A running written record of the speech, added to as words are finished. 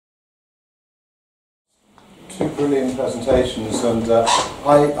two brilliant presentations, and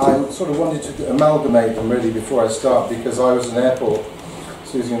I sort of wanted to amalgamate them really before I start, because I was in an airport,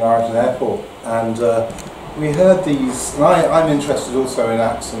 Susie and I were at an airport, and we heard these, and I'm interested also in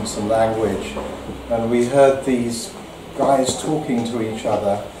accents and language, and we heard these guys talking to each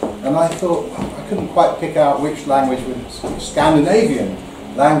other, and I thought, I couldn't quite pick out which language, which Scandinavian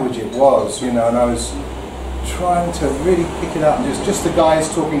language it was, you know, and I was trying to really pick it up, and just the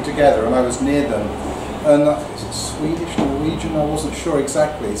guys talking together, and I was near them, and is it Swedish, Norwegian, I wasn't sure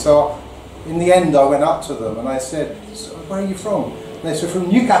exactly, so in the end I went up to them and I said, so where are you from? And they said, from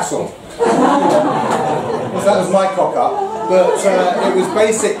Newcastle. Because that was my cock up, but it was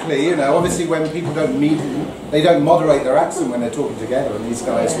basically, you know, obviously when people don't meet, they don't moderate their accent when they're talking together, and these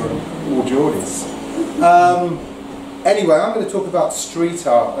guys were all Geordies. Anyway, I'm going to talk about street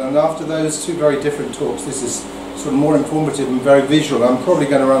art, and after those two very different talks, this is sort of more informative and very visual. I'm probably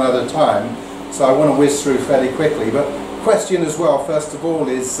going to run out of time, so I want to whiz through fairly quickly. But question as well, first of all,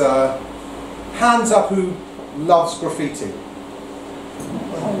 is hands up who loves graffiti?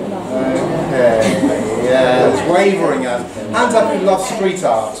 Okay, yeah, there's wavering hands. Hands up who loves street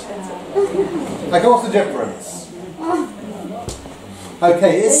art? Like, what's the difference?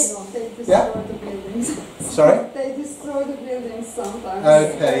 Okay, yeah? Sorry? They destroy the buildings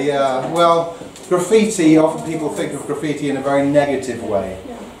sometimes. Okay, yeah. Well, graffiti, often people think of graffiti in a very negative way.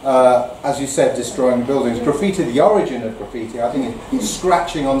 As you said, destroying buildings. Graffiti, the origin of graffiti, I think, is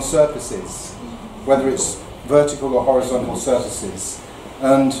scratching on surfaces, whether it's vertical or horizontal surfaces.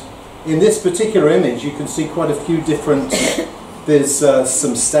 And in this particular image, you can see quite a few different, there's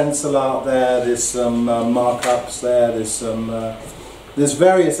some stencil art there, there's some markups there, there's some there's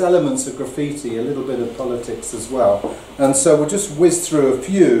various elements of graffiti, a little bit of politics as well. And so we'll just whiz through a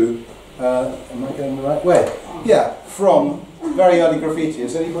few. Am I going the right way? Yeah, from very early graffiti.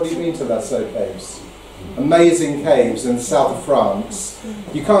 Has anybody been to Lascaux Caves? Amazing caves in the south of France.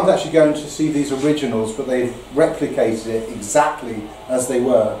 You can't actually go in to see these originals, but they've replicated it exactly as they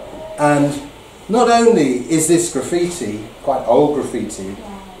were. And not only is this graffiti, quite old graffiti,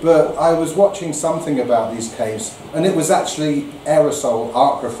 but I was watching something about these caves, and it was actually aerosol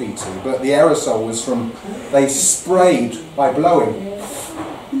art graffiti, but the aerosol was from, they sprayed by blowing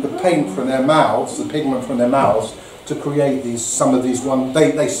the paint from their mouths, the pigment from their mouths, to create these, some of these ones,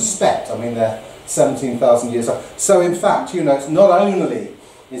 they suspect, I mean they're 17,000 years old. So in fact, you know, it's not only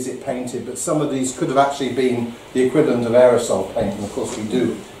is it painted, but some of these could have actually been the equivalent of aerosol paint, and of course we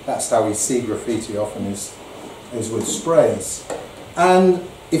do, that's how we see graffiti often is with sprays. And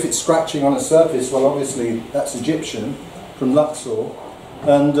if it's scratching on a surface, well obviously that's Egyptian, from Luxor,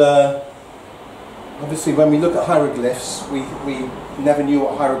 and obviously when we look at hieroglyphs, we never knew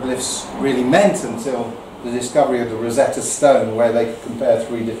what hieroglyphs really meant until the discovery of the Rosetta Stone, where they could compare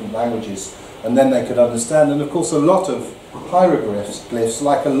 3 different languages, and then they could understand. And of course a lot of hieroglyphs,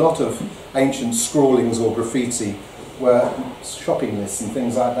 like a lot of ancient scrawlings or graffiti, were shopping lists and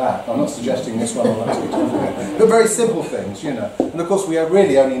things like that. I'm not suggesting this one or that, but very simple things, you know. And of course we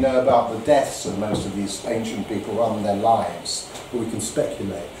really only know about the deaths of most of these ancient people rather than their lives, but we can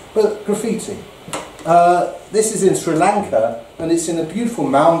speculate. But graffiti. This is in Sri Lanka, and it's in a beautiful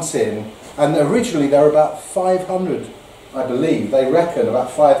mountain, and originally there were about 500, I believe, they reckon about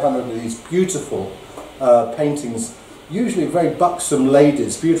 500 of these beautiful paintings, usually very buxom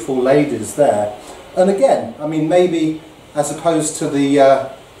ladies, beautiful ladies there. And again, I mean, maybe as opposed to the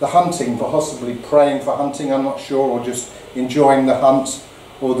hunting, possibly praying for hunting, I'm not sure, or just enjoying the hunt,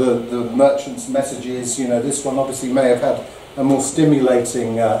 or the merchant's messages, you know, this one obviously may have had a more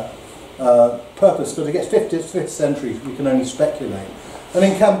stimulating purpose, but again, 5th century, we can only speculate. And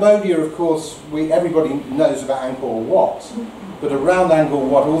in Cambodia, of course, everybody knows about Angkor Wat, but around Angkor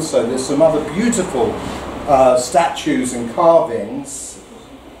Wat also there's some other beautiful statues and carvings.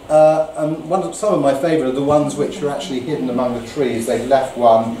 And some of my favourite are the ones which are actually hidden among the trees. They've left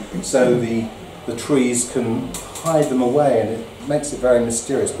one so the trees can hide them away, and it makes it very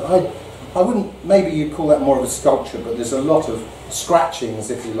mysterious. But I wouldn't, maybe you'd call that more of a sculpture, but there's a lot of scratchings,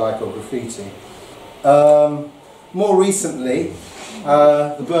 if you like, or graffiti. More recently,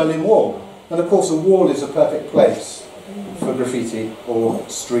 the Berlin Wall. And of course a wall is a perfect place for graffiti or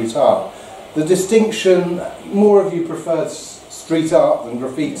street art. The distinction, more of you prefer street art than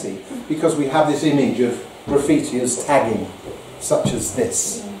graffiti, because we have this image of graffiti as tagging, such as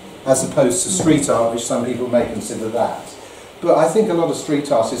this, as opposed to street art, which some people may consider that. But I think a lot of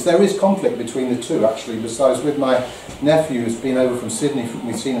street artists, there is conflict between the two actually, because I was with my nephew who's been over from Sydney,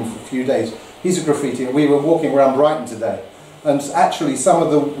 we've seen him for a few days, he's a graffiti, and we were walking around Brighton today, and actually some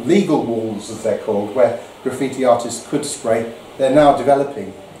of the legal walls, as they're called, where graffiti artists could spray, they're now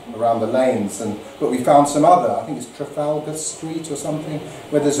developing around the lanes, but we found some other, I think it's Trafalgar Street or something,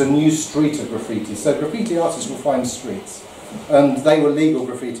 where there's a new street of graffiti. So graffiti artists will find streets, and they were legal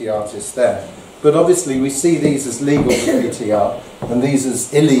graffiti artists there. But obviously we see these as legal graffiti art and these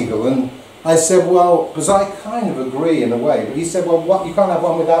as illegal. And I said, well, because I kind of agree in a way, but he said, well, what, you can't have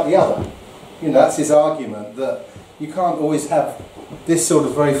one without the other. You know, that's his argument, that you can't always have this sort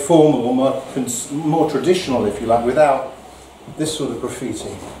of very formal, more traditional, if you like, without this sort of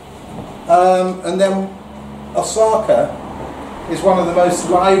graffiti. And then Osaka is one of the most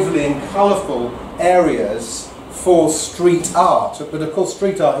lively and colourful areas for street art, but of course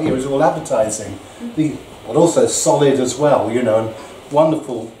street art here is all advertising, but also solid as well, you know, and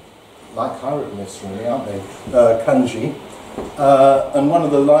wonderful, like hieroglyphs really, aren't they, kanji, and one of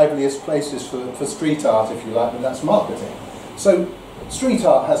the liveliest places for street art, if you like, and that's marketing. So street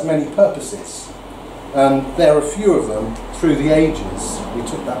art has many purposes, and there are a few of them through the ages. We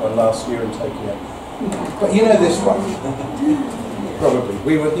took that one last year in Tokyo, but you know this one, probably.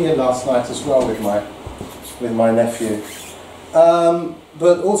 We were here last night as well with my nephew.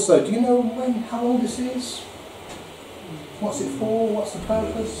 But also, do you know how long this is? What's it for? What's the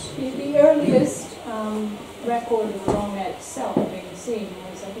purpose? The earliest record of the long neck itself being seen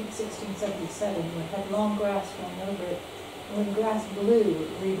was, I think, 1677. It had long grass growing over it. And when the grass blew, it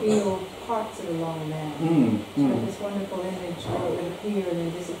revealed parts of the long neck. So this wonderful image where it would appear and then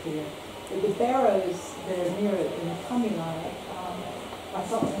disappear. But the barrows that are near it and coming on it, I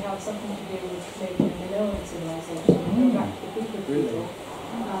thought they have something to do with maybe the Minoan civilization. Go back to the Beaker people.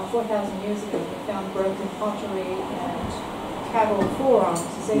 4,000 years ago, they found broken pottery and cattle forearms,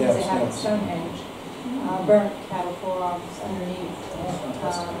 the same as they have at Stonehenge. Burnt cattle forearms underneath.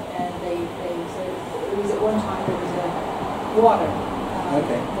 And they so it was at one time there was a water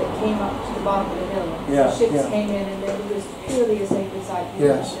that came up to the bottom of the hill. So ships came in and it was purely a sacred site.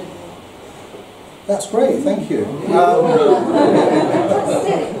 That's great, thank you.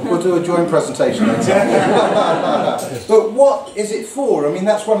 We'll do a joint presentation. But what is it for? I mean,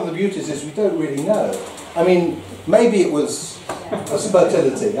 that's one of the beauties, is we don't really know. I mean, maybe it was a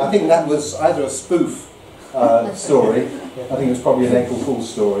fertility. I think that was either a spoof story. I think it was probably an April Fool's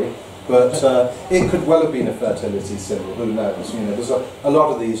story. But it could well have been a fertility symbol, who knows? You know, there's a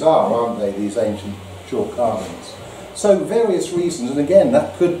lot of these aren't they, these ancient chalk carvings. So various reasons, and again,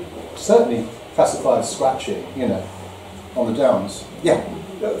 that could certainly classify as scratching, you know, on the downs. Yeah?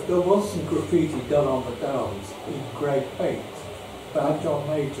 There was some graffiti done on the downs in grey paint by John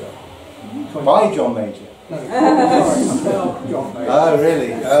Major. By John Major? No, about John Major. Oh,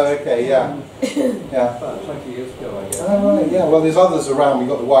 really? Oh, okay, yeah. Yeah. About 20 years ago, I guess. Oh, right, yeah. Well, there's others around. We've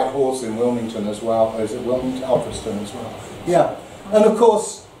got the White Horse in Wilmington as well. Or is it Wilmington? Alfriston as well. Yeah. And of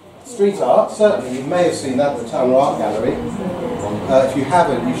course, street art, certainly. You may have seen that at the Town Art Gallery. If you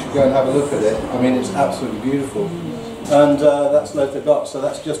haven't, you should go and have a look at it. I mean, it's absolutely beautiful. And that's Lothar Gott, so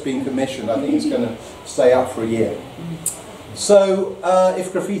that's just been commissioned. I think it's going to stay up for a year. So,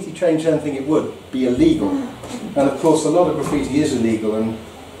 if graffiti changed anything, it would be illegal. And of course, a lot of graffiti is illegal. And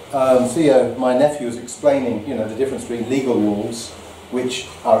Theo, my nephew, was explaining, you know, the difference between legal walls, which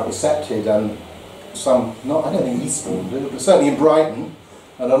are accepted, and some not. I don't think Eastbourne do, but certainly in Brighton,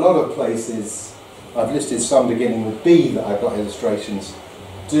 and a lot of places. I've listed some beginning with B that I've got illustrations,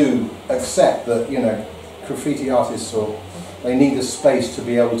 do accept that, you know, graffiti artists, or they need a space to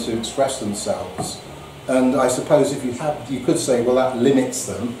be able to express themselves. And I suppose if you could say, well, that limits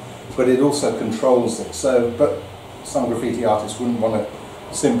them, but it also controls it. So, but some graffiti artists wouldn't want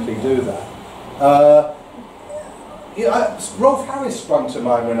to simply do that. Rolf Harris sprung to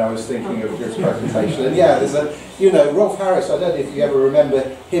mind when I was thinking of this presentation. And yeah, there's a, you know, Rolf Harris, I don't know if you ever remember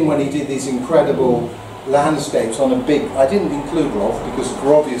him when he did these incredible landscapes on a big, I didn't include Rolf because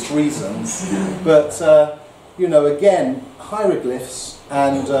for obvious reasons, but, you know, again, hieroglyphs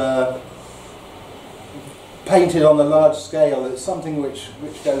and painted on a large scale. It's something which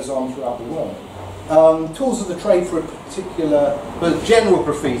goes on throughout the world. Tools of the trade for a particular, but general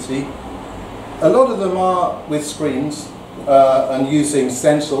graffiti, a lot of them are with screens and using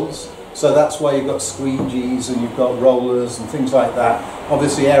stencils, so that's why you've got squeegees and you've got rollers and things like that.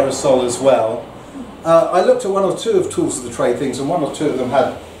 Obviously aerosol as well. I looked at one or two of tools of the trade things, and one or two of them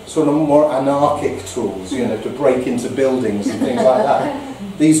had sort of more anarchic tools, you know, to break into buildings and things like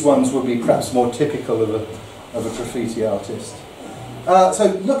that. These ones would be perhaps more typical of a graffiti artist.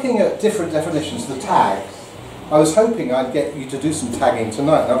 So looking at different definitions, the tag, I was hoping I'd get you to do some tagging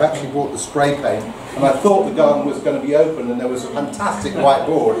tonight, and I've actually bought the spray paint, and I thought the garden was going to be open and there was a fantastic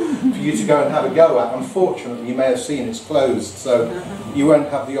whiteboard for you to go and have a go at. Unfortunately, you may have seen it's closed, so you won't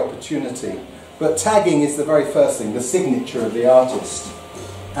have the opportunity. But tagging is the very first thing, the signature of the artist.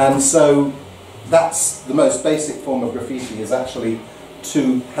 And so that's the most basic form of graffiti, is actually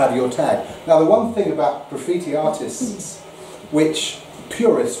to have your tag. Now the one thing about graffiti artists, which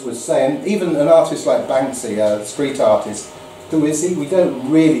purists would say, and even an artist like Banksy, a street artist, who is he? We don't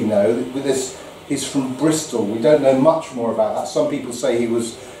really know. With this, he's from Bristol. We don't know much more about that. Some people say he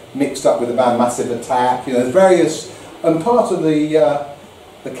was mixed up with the band Massive Attack. You know, various, and part of the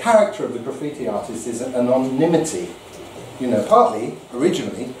character of the graffiti artist is anonymity. You know, partly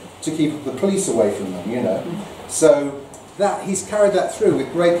originally to keep the police away from them. You know, so that he's carried that through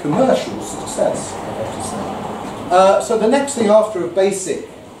with great commercial success, I have to say. So the next thing after a basic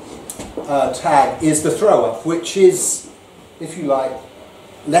tag is the throw-up, which is, if you like,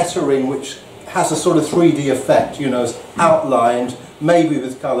 lettering which has a sort of 3D effect, you know, it's outlined, maybe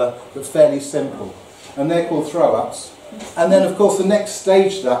with colour, but fairly simple. And they're called throw-ups. And then, of course, the next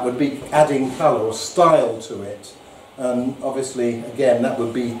stage to that would be adding colour or style to it. Obviously, again, that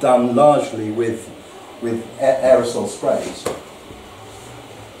would be done largely with aerosol sprays.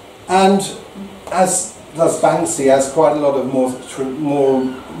 And as does Banksy, as quite a lot of more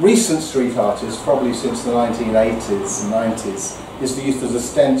recent street artists, probably since the 1980s and 90s, is the use of a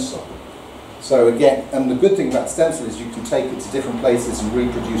stencil. So again, and the good thing about stencil is you can take it to different places and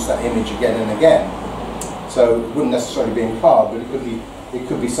reproduce that image again and again. So it wouldn't necessarily be in card, but it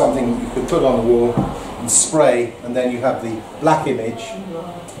could be something you could put on the wall and spray, and then you have the black image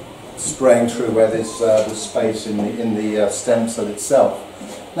spraying through where there's the space in the stencil itself.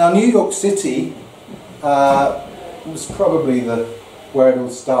 Now, New York City was probably where it all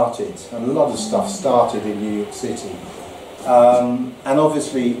started, and a lot of stuff started in New York City. And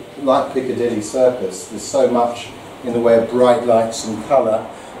obviously, like Piccadilly Circus, there's so much in the way of bright lights and colour.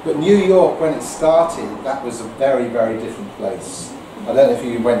 But New York, when it started, that was a very, very different place. I don't know if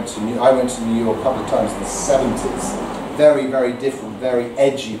you went to I went to New York a couple of times in the 70s. Very, very different, very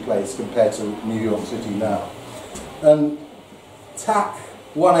edgy place compared to New York City now. And TAC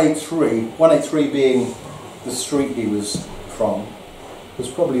 183 being the street he was from, was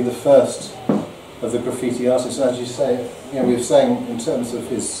probably the first of the graffiti artists. And as you say, you know, we were saying in terms of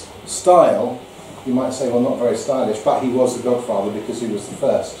his style, you might say, well, not very stylish, but he was the godfather because he was the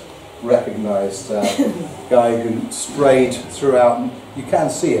first recognised guy who sprayed throughout. You can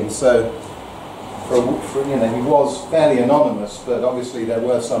see him, so you know, he was fairly anonymous, but obviously there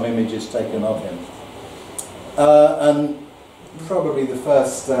were some images taken of him. And probably the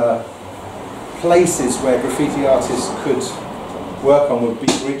first places where graffiti artists could work on would be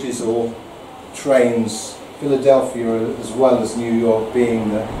bridges or trains, Philadelphia as well as New York being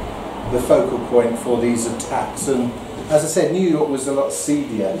the focal point for these attacks. And as I said, New York was a lot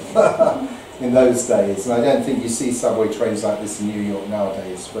seedier in those days, and I don't think you see subway trains like this in New York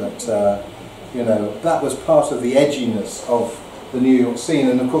nowadays, but you know, that was part of the edginess of the New York scene.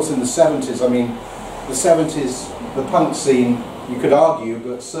 And of course in the 70s, I mean, the 70s, the punk scene, you could argue,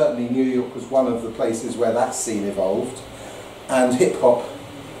 but certainly New York was one of the places where that scene evolved, and hip-hop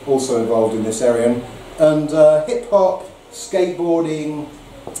also evolved in this area. And hip-hop, skateboarding,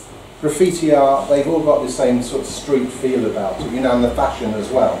 graffiti art, they've all got the same sort of street feel about it, you know, and the fashion as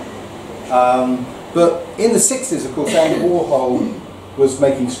well. But in the 60s, of course, Andy Warhol was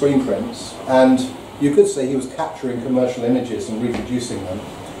making screen prints, and you could say he was capturing commercial images and reproducing them.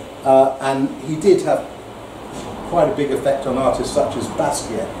 And he did have quite a big effect on artists such as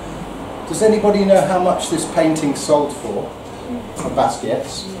Basquiat. Does anybody know how much this painting sold for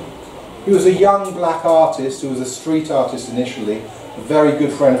Basquiat's? He was a young black artist who was a street artist initially, a very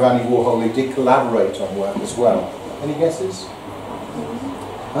good friend of Andy Warhol. They did collaborate on work as well. Any guesses?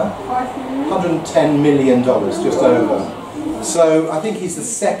 Huh? $110 million, just over. So I think he's the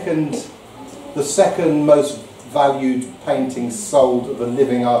second most valued painting sold of a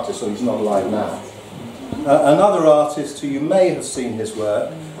living artist, so he's not alive now. Another artist who you may have seen his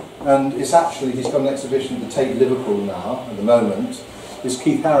work, and it's actually, he's got an exhibition at the Tate Liverpool now, at the moment, is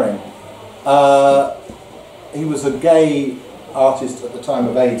Keith Haring. He was a gay artist at the time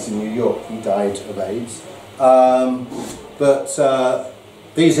of AIDS in New York. He died of AIDS. But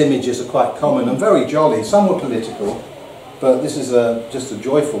these images are quite common and very jolly. Some were political, but this is just a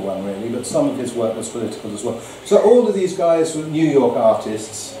joyful one really, but some of his work was political as well. So all of these guys were New York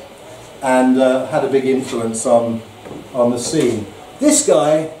artists and had a big influence on the scene. This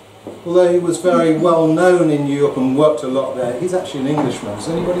guy, although he was very well known in New York and worked a lot there, he's actually an Englishman. Has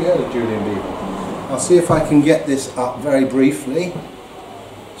anybody heard of Julian Bieber? I'll see if I can get this up very briefly,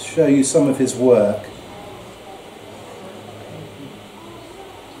 show you some of his work.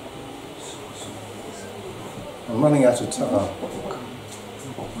 I'm running out of time.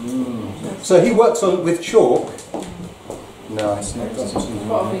 So he works with chalk. No, it's not. It doesn't seem to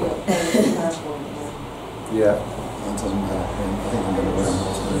Probably matter. got paid PowerPoint. Yeah, it doesn't matter. I think I'm going to win.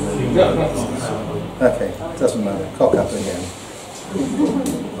 Okay, it doesn't matter. Cock up again.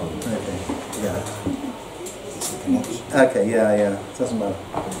 Okay, yeah. Okay, yeah, it doesn't matter.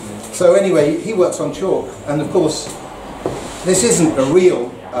 So anyway, he works on chalk, and of course, this isn't a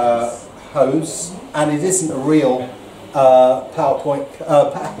real hose, and it isn't a real PowerPoint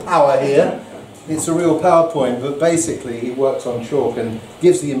power here. It's a real PowerPoint, but basically he works on chalk and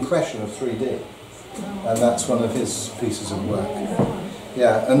gives the impression of 3D, and that's one of his pieces of work.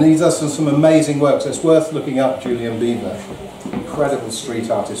 Yeah, and he does some amazing work, so it's worth looking up Julian Beaver. Incredible street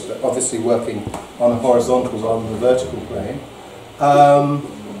artist, but obviously working on a horizontal rather than a vertical plane.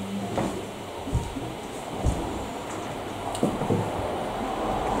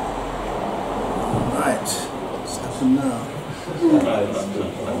 Right, stop him now.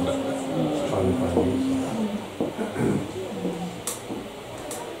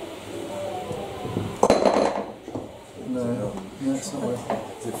 No, it's not working.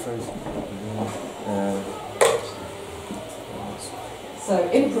 Is it frozen? So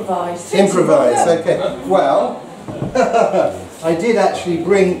improvise. Improvise. Okay. Well, I did actually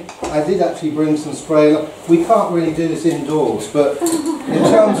bring some spray. We can't really do this indoors, but in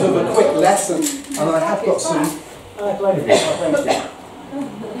terms of a quick lesson, and I have got some.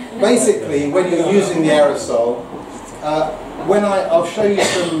 Basically, when you're using the aerosol, I'll show you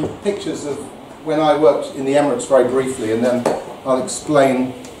some pictures of when I worked in the Emirates very briefly, and then I'll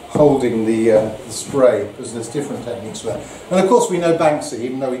explain holding the spray, because there's different techniques for that. And of course we know Banksy,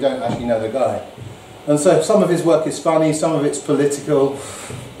 even though we don't actually know the guy. And so some of his work is funny, some of it's political,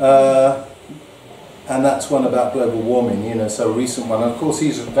 and that's one about global warming, you know, so a recent one. And of course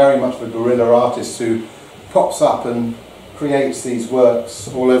he's very much a guerrilla artist who pops up and creates these works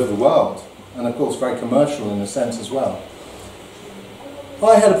all over the world, and of course very commercial in a sense as well.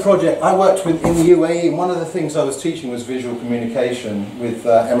 I had a project I worked with in the UAE, and one of the things I was teaching was visual communication with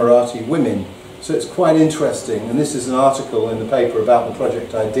Emirati women. So it's quite interesting, and this is an article in the paper about the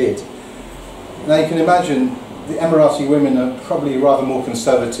project I did. Now you can imagine the Emirati women are probably rather more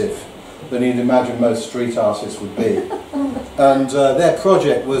conservative than you'd imagine most street artists would be. And their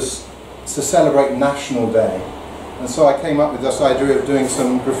project was to celebrate National Day. And so I came up with this idea of doing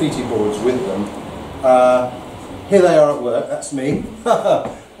some graffiti boards with them. Here they are at work, that's me,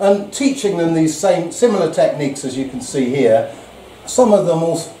 and teaching them these similar techniques as you can see here. Some of them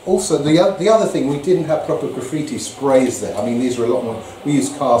also the other thing, we didn't have proper graffiti sprays there. I mean, these were a lot more, we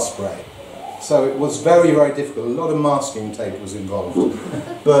used car spray. So it was very, very difficult. A lot of masking tape was involved.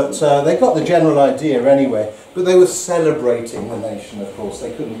 But they got the general idea anyway. But they were celebrating the nation, of course.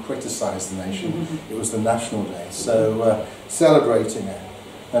 They couldn't criticise the nation. It was the National Day. So celebrating it.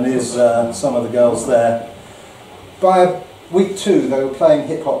 And here's some of the girls there. By week 2, they were playing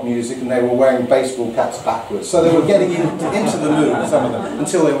hip-hop music and they were wearing baseball caps backwards. So they were getting into the mood, some of them,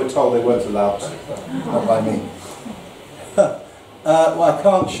 until they were told they weren't allowed to. Not by me. Well, I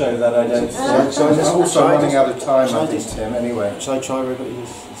can't show that, I don't think. So I'm also running out of time, I think, Tim, anyway. Shall I try everybody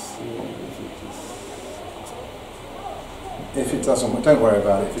this? If it doesn't work, don't worry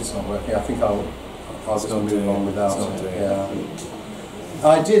about it if it's not working. I think I'll just move on without it. Yeah.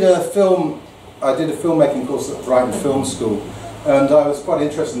 I did a filmmaking course at Brighton Film School, and I was quite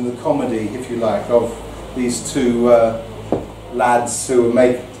interested in the comedy, if you like, of these two lads who were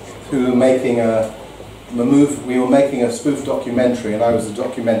making a we were making a spoof documentary, and I was the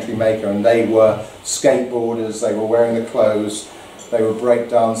documentary maker, and they were skateboarders, they were wearing the clothes, they were break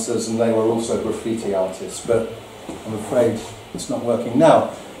dancers, and they were also graffiti artists, but I'm afraid it's not working.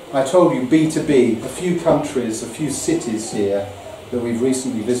 Now, I told you B2B, a few countries, a few cities here that we've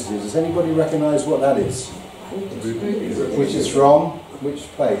recently visited. Does anybody recognise what that is? Which is from? Which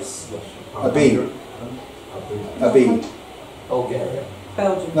place? A B. A B. Bulgaria.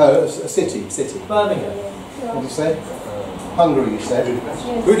 Belgium. No, a city. Birmingham. What did you say? Hungary, you said?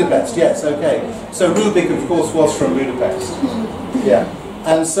 Budapest, yes, okay. So Rubik, of course, was from Budapest. Yeah.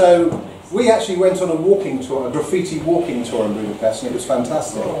 And so we actually went on a walking tour, a graffiti walking tour in Budapest, and it was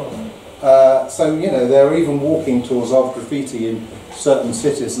fantastic. So, you know, there are even walking tours of graffiti in certain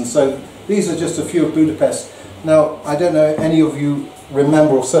cities, and so these are just a few of Budapest. Now, I don't know if any of you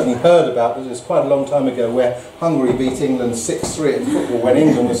remember or certainly heard about it. It was quite a long time ago where Hungary beat England 6-3 at football when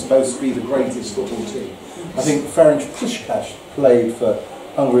England was supposed to be the greatest football team. I think Ferenc Puskás played for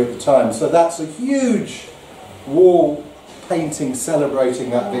Hungary at the time. So that's a huge wall painting celebrating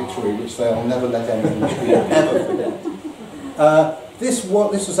that victory, which they'll never let any English people ever forget. This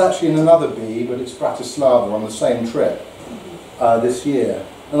was actually in another B, but it's Bratislava on the same trip this year.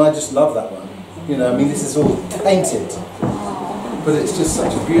 And I just love that one. You know, I mean, this is all painted. but it's just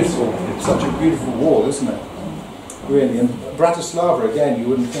such a beautiful wall, isn't it? Really, and Bratislava again, you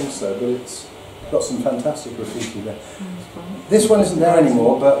wouldn't think so, but it's got some fantastic graffiti there. This one isn't there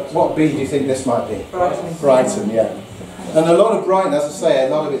anymore, but what B do you think this might be? Brighton. Brighton, yeah. And a lot of Brighton, as I say, a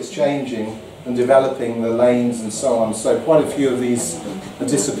lot of it's changing and developing the lanes and so on, so quite a few of these are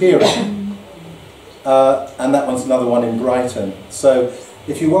disappearing. And that one's another one in Brighton. So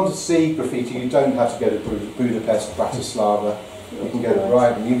if you want to see graffiti, you don't have to go to Budapest, Bratislava, you can go to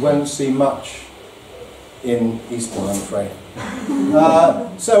Brighton. You won't see much in Eastbourne, I'm afraid.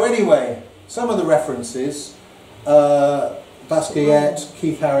 So anyway, some of the references, Basquiat,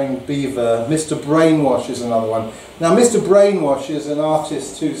 Keith Haring, Beaver, Mr. Brainwash is another one. Now Mr. Brainwash is an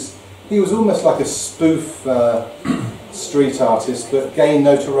artist he was almost like a spoof street artist, but gained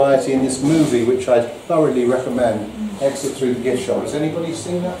notoriety in this movie, which I thoroughly recommend, Exit Through the Gift Shop. Has anybody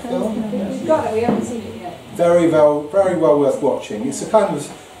seen that film? We've got it, we haven't seen it yet. Very well worth watching. It's a kind of,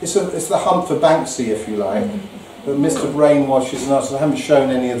 it's the hunt for Banksy, if you like. But Mr. Brainwash is an artist. I haven't shown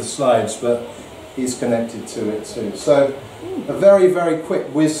any of the slides, but he's connected to it too. So a very, very quick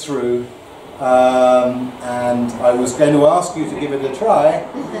whiz through, and I was going to ask you to give it a try,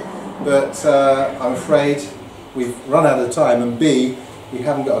 but I'm afraid we've run out of time, and B, we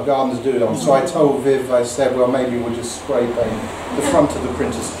haven't got a garden to do it on. So I told Viv, I said, well, maybe we'll just spray paint the front of the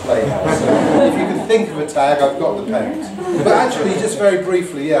printer's playhouse. So if you can think of a tag, I've got the paint. But actually, just very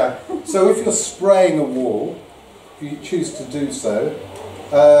briefly, yeah. So if you're spraying a wall, if you choose to do so,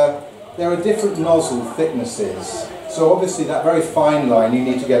 there are different nozzle thicknesses. So obviously that very fine line, you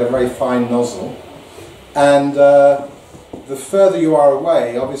need to get a very fine nozzle. And the further you are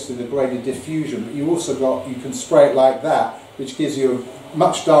away, obviously the greater diffusion, but you can spray it like that, which gives you a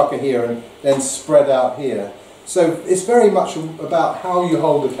much darker here and then spread out here. So it's very much about how you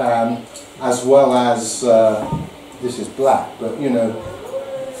hold the can, as well as, this is black, but you know,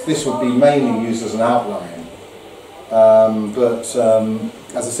 this would be mainly used as an outline.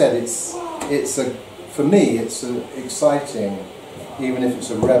 As I said, for me, it's exciting, even if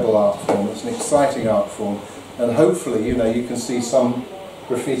it's a rebel art form, it's an exciting art form. And hopefully, you know, you can see some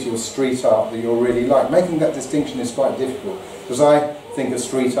graffiti or street art that you'll really like. Making that distinction is quite difficult, because I think of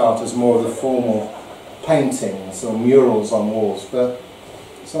street art as more of the formal paintings or murals on walls, but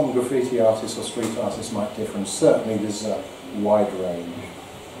some graffiti artists or street artists might differ, and certainly there's a wide range.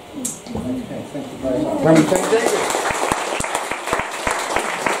 Okay, thank you very much. Many thanks, David.